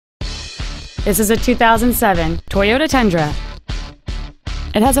This is a 2007 Toyota Tundra.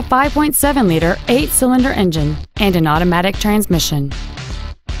 It has a 5.7-liter 8-cylinder engine and an automatic transmission.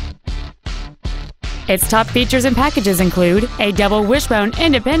 Its top features and packages include a double wishbone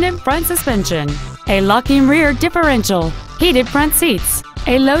independent front suspension, a locking rear differential, heated front seats,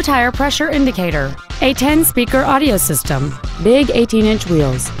 a low tire pressure indicator, a 10-speaker audio system, big 18-inch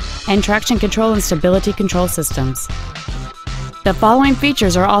wheels, and traction control and stability control systems. The following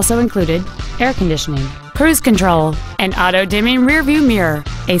features are also included: air conditioning, cruise control, an auto-dimming rearview mirror,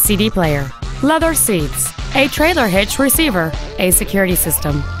 a CD player, leather seats, a trailer hitch receiver, a security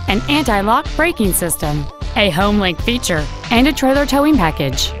system, an anti-lock braking system, a home link feature, and a trailer towing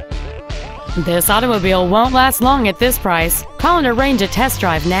package. This automobile won't last long at this price. Call and arrange a test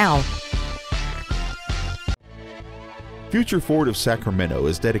drive now. Future Ford of Sacramento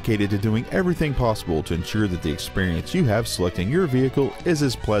is dedicated to doing everything possible to ensure that the experience you have selecting your vehicle is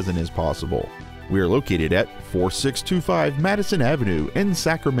as pleasant as possible. We are located at 4625 Madison Avenue in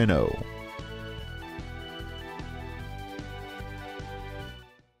Sacramento.